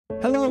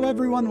Hello,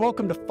 everyone.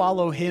 Welcome to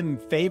Follow Him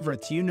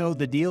Favorites. You know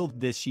the deal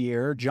this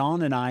year.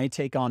 John and I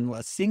take on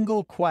a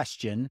single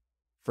question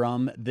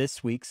from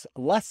this week's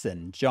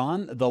lesson.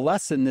 John, the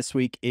lesson this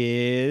week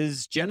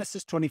is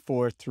Genesis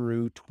 24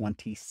 through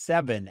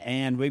 27.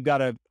 And we've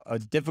got a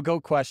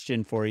difficult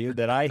question for you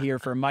that I hear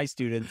from my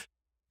students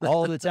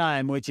all the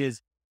time, which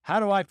is, how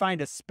do I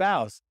find a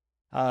spouse?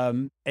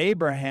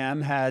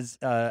 Abraham has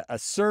a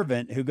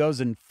servant who goes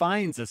and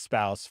finds a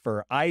spouse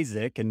for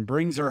Isaac and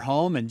brings her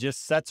home and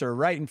just sets her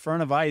right in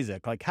front of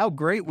Isaac. Like, how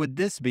great would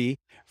this be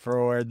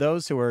for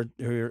those who are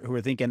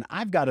thinking,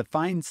 I've got to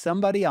find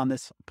somebody on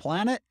this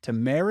planet to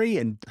marry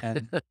and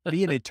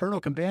be an eternal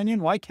companion?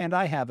 Why can't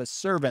I have a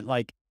servant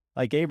like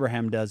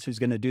Abraham does who's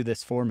going to do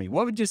this for me?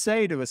 What would you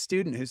say to a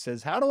student who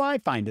says, how do I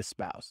find a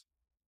spouse?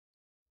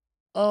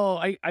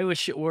 Oh, I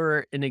wish it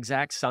were an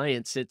exact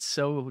science. It's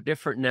so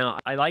different now.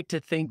 I like to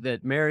think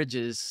that marriage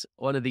is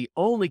one of the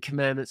only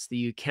commandments that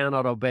you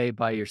cannot obey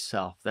by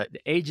yourself, that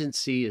the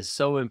agency is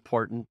so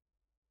important.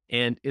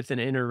 And if an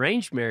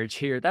arranged marriage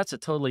here, that's a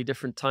totally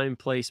different time,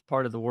 place,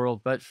 part of the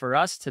world. But for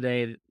us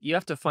today, you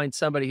have to find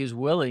somebody who's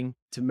willing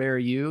to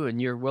marry you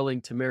and you're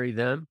willing to marry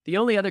them. The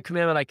only other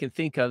commandment I can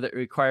think of that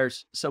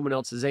requires someone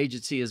else's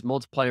agency is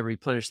multiply and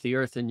replenish the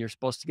earth. And you're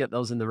supposed to get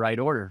those in the right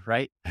order,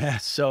 right?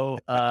 So,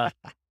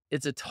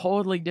 it's a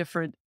totally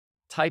different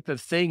type of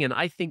thing. And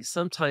I think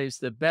sometimes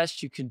the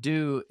best you can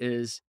do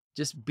is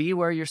just be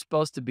where you're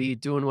supposed to be,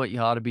 doing what you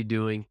ought to be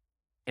doing,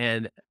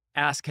 and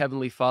ask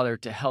Heavenly Father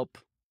to help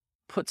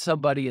put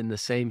somebody in the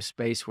same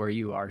space where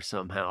you are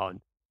somehow,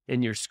 and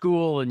in your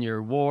school, in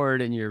your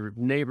ward, in your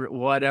neighbor,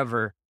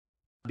 whatever.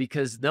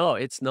 Because no,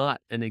 it's not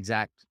an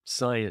exact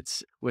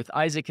science. With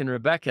Isaac and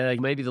Rebecca,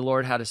 maybe the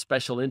Lord had a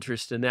special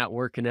interest in that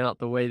working out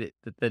the way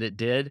that it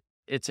did.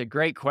 It's a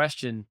great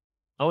question.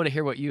 I want to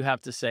hear what you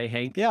have to say,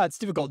 Hank. Yeah, it's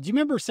difficult. Do you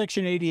remember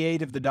section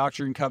 88 of the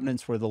Doctrine and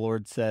Covenants where the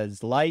Lord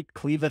says, light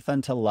cleaveth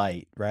unto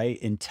light, right?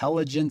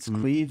 Intelligence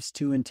cleaves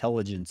to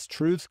intelligence.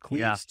 Truth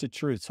cleaves to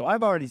truth. So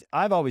I've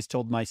always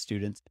told my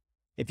students,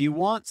 if you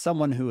want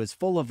someone who is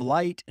full of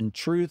light and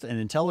truth and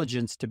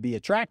intelligence to be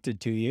attracted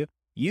to you,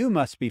 you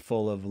must be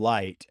full of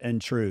light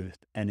and truth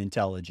and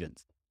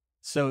intelligence.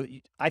 So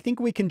I think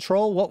we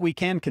control what we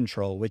can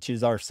control, which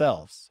is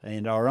ourselves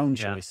and our own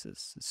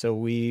choices. So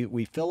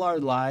we fill our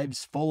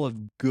lives full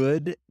of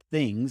good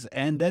things,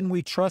 and then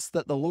we trust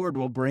that the Lord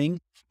will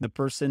bring the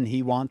person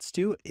he wants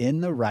to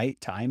in the right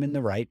time, in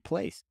the right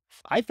place.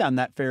 I found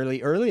that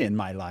fairly early in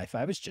my life.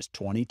 I was just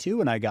 22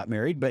 when I got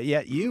married, but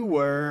yet you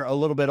were a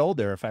little bit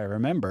older, if I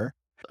remember.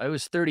 I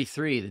was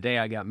 33 the day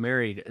I got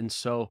married. And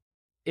so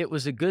it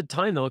was a good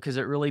time, though, because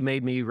it really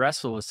made me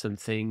wrestle with some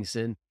things.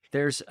 And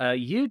there's a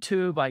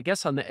YouTube, I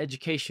guess on the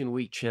Education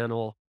Week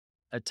channel,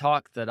 a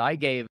talk that I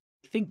gave.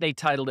 I think they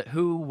titled it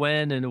Who,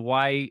 When, and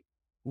Why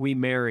We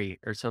Marry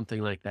or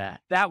something like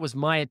that. That was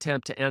my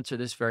attempt to answer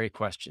this very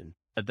question.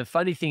 The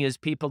funny thing is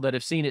people that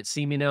have seen it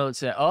see me now and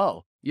say,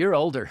 oh, you're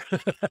older.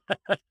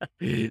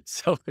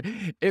 So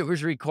it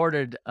was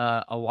recorded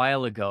a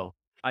while ago.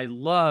 I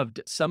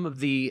loved some of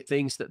the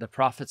things that the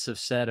prophets have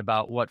said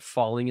about what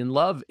falling in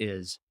love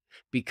is.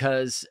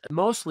 Because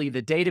mostly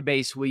the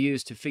database we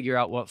use to figure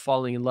out what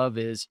falling in love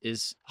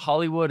is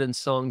Hollywood and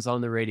songs on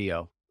the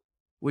radio,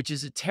 which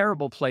is a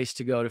terrible place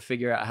to go to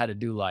figure out how to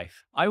do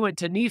life. I went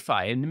to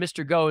Nephi, and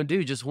Mr. Go and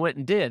Do just went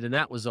and did, and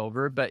that was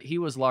over, but he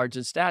was large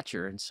in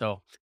stature. And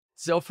so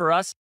for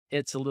us,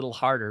 it's a little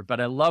harder, but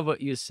I love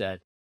what you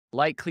said.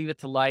 Light cleaveth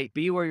to light.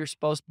 Be where you're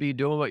supposed to be,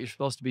 doing what you're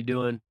supposed to be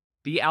doing.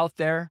 Be out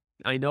there.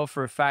 I know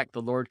for a fact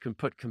the Lord can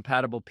put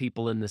compatible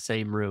people in the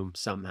same room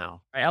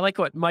somehow. I like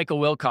what Michael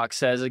Wilcox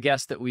says, a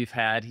guest that we've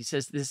had. He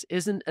says, this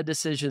isn't a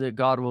decision that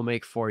God will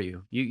make for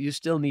you. You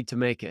still need to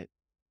make it,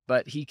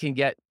 but he can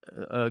get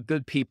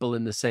good people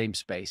in the same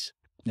space.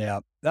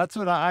 Yeah, that's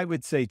what I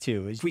would say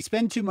too, is we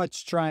spend too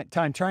much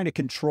time trying to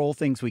control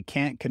things we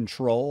can't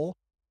control.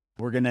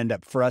 We're going to end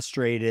up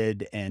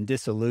frustrated and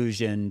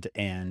disillusioned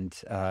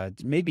and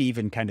maybe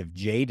even kind of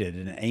jaded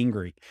and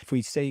angry. If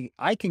we say,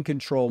 I can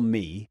control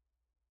me,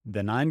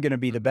 then I'm going to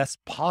be the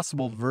best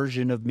possible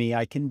version of me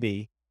I can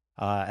be.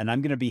 And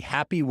I'm going to be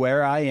happy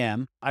where I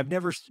am. I've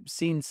never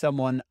seen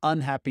someone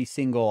unhappy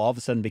single all of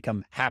a sudden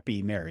become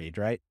happy married,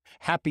 right?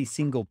 Happy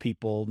single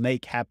people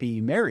make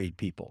happy married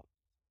people.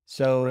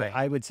 So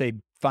I would say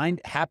find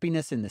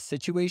happiness in the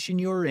situation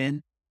you're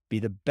in, be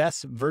the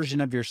best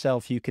version of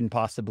yourself you can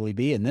possibly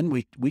be. And then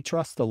we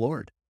trust the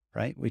Lord,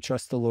 right? We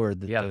trust the Lord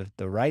that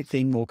the right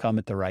thing will come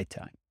at the right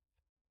time.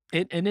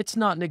 And it's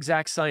not an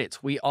exact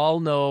science. We all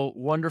know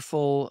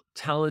wonderful,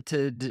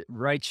 talented,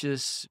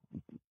 righteous,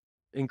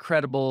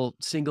 incredible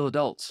single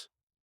adults.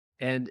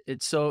 And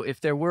it's so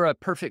if there were a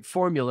perfect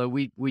formula,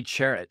 we'd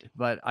share it.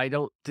 But I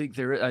don't think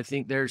I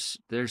think there's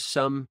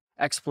some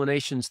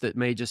explanations that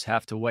may just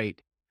have to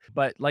wait.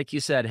 But like you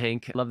said,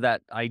 Hank, I love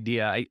that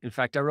idea. In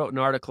fact, I wrote an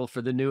article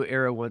for the New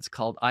Era once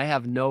called I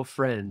Have No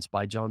Friends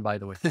by John By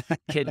the Way.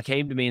 Kid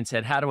came to me and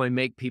said, how do I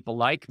make people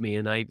like me?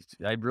 And I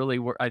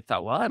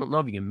thought, well, I don't know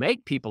if you can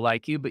make people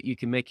like you, but you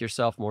can make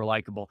yourself more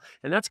likable.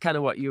 And that's kind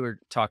of what you were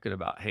talking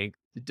about, Hank.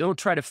 Don't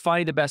try to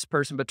find the best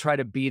person, but try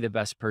to be the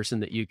best person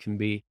that you can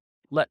be.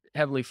 Let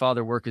Heavenly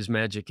Father work his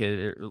magic.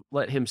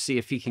 Let him see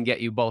if he can get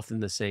you both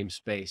in the same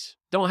space.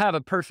 Don't have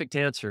a perfect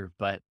answer,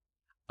 but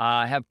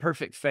have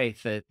perfect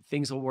faith that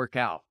things will work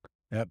out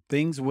Yep,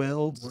 things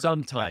will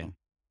sometime.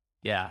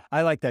 Yeah.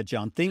 I like that,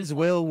 John. Things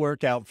will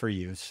work out for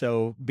you.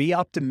 So be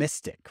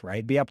optimistic,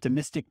 right? Be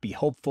optimistic, be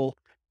hopeful.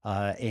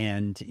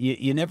 And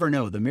you never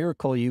know. The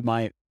miracle you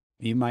might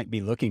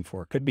be looking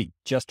for could be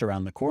just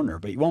around the corner,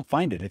 but you won't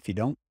find it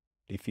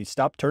if you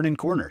stop turning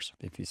corners,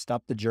 if you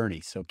stop the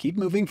journey. So keep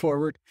moving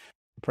forward.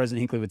 President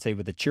Hinckley would say,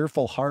 with a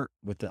cheerful heart,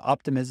 with the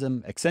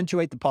optimism,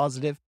 accentuate the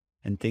positive,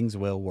 and things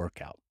will work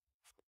out.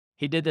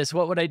 He did this.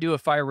 What would I do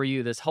if I were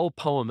you? This whole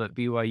poem at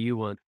BYU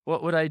one.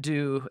 What would I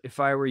do if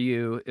I were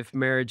you? If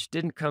marriage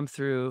didn't come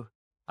through,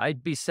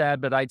 I'd be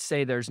sad, but I'd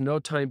say there's no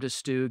time to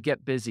stew.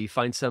 Get busy,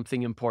 find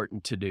something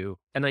important to do.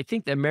 And I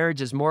think that marriage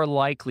is more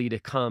likely to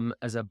come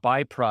as a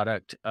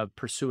byproduct of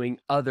pursuing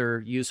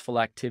other useful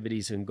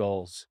activities and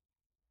goals.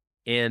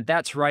 And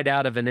that's right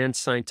out of an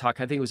Ensign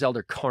talk. I think it was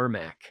Elder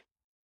Carmack,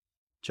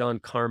 John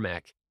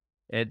Carmack.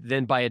 And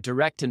then by a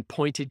direct and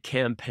pointed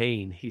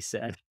campaign, he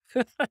said.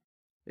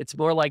 It's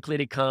more likely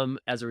to come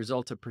as a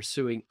result of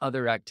pursuing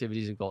other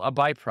activities and goals, a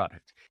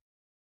byproduct.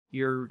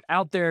 You're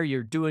out there,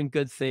 you're doing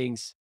good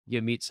things,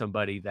 you meet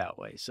somebody that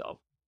way. So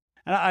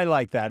And I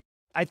like that.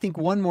 I think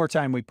one more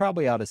time, we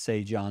probably ought to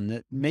say, John,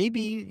 that maybe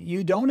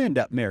you don't end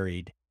up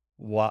married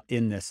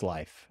in this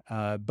life,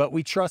 but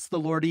we trust the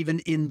Lord even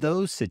in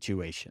those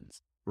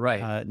situations.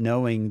 right.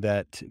 Knowing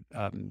that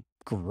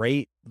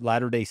great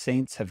Latter-day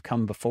Saints have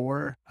come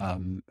before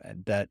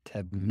that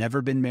have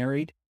never been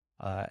married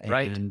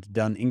Right. and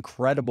done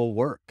incredible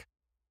work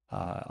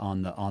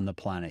on the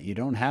planet. You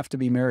don't have to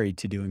be married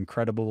to do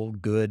incredible,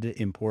 good,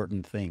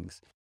 important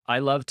things. I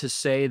love to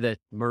say that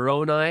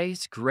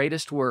Moroni's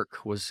greatest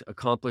work was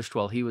accomplished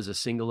while he was a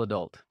single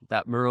adult.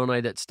 That Moroni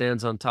that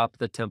stands on top of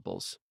the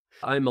temples.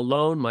 I'm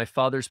alone. My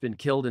father's been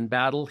killed in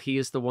battle. He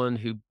is the one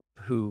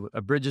who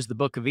abridges the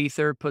Book of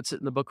Ether, puts it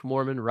in the Book of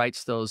Mormon,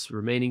 writes those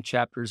remaining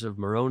chapters of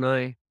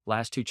Moroni,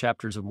 last 2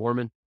 chapters of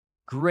Mormon.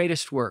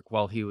 Greatest work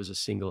while he was a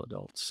single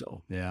adult.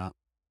 So Yeah.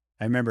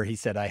 I remember he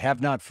said, I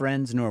have not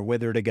friends nor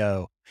whither to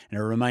go. And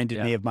it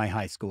reminded me of my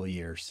high school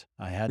years.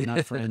 I had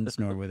not friends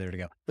nor whither to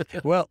go.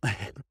 Well,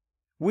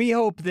 we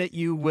hope that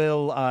you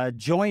will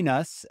join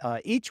us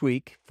each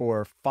week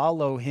for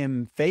Follow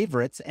Him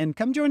Favorites, and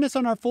come join us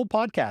on our full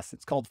podcast.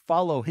 It's called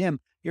Follow Him.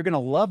 You're going to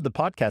love the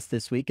podcast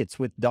this week. It's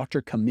with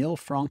Dr. Camille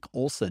Frank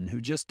Olson, who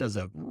just does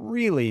a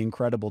really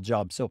incredible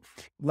job. So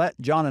let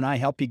John and I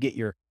help you get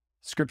your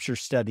scripture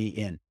study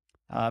in.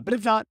 But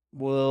if not,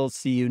 we'll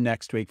see you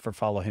next week for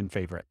Follow Him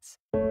Favorites.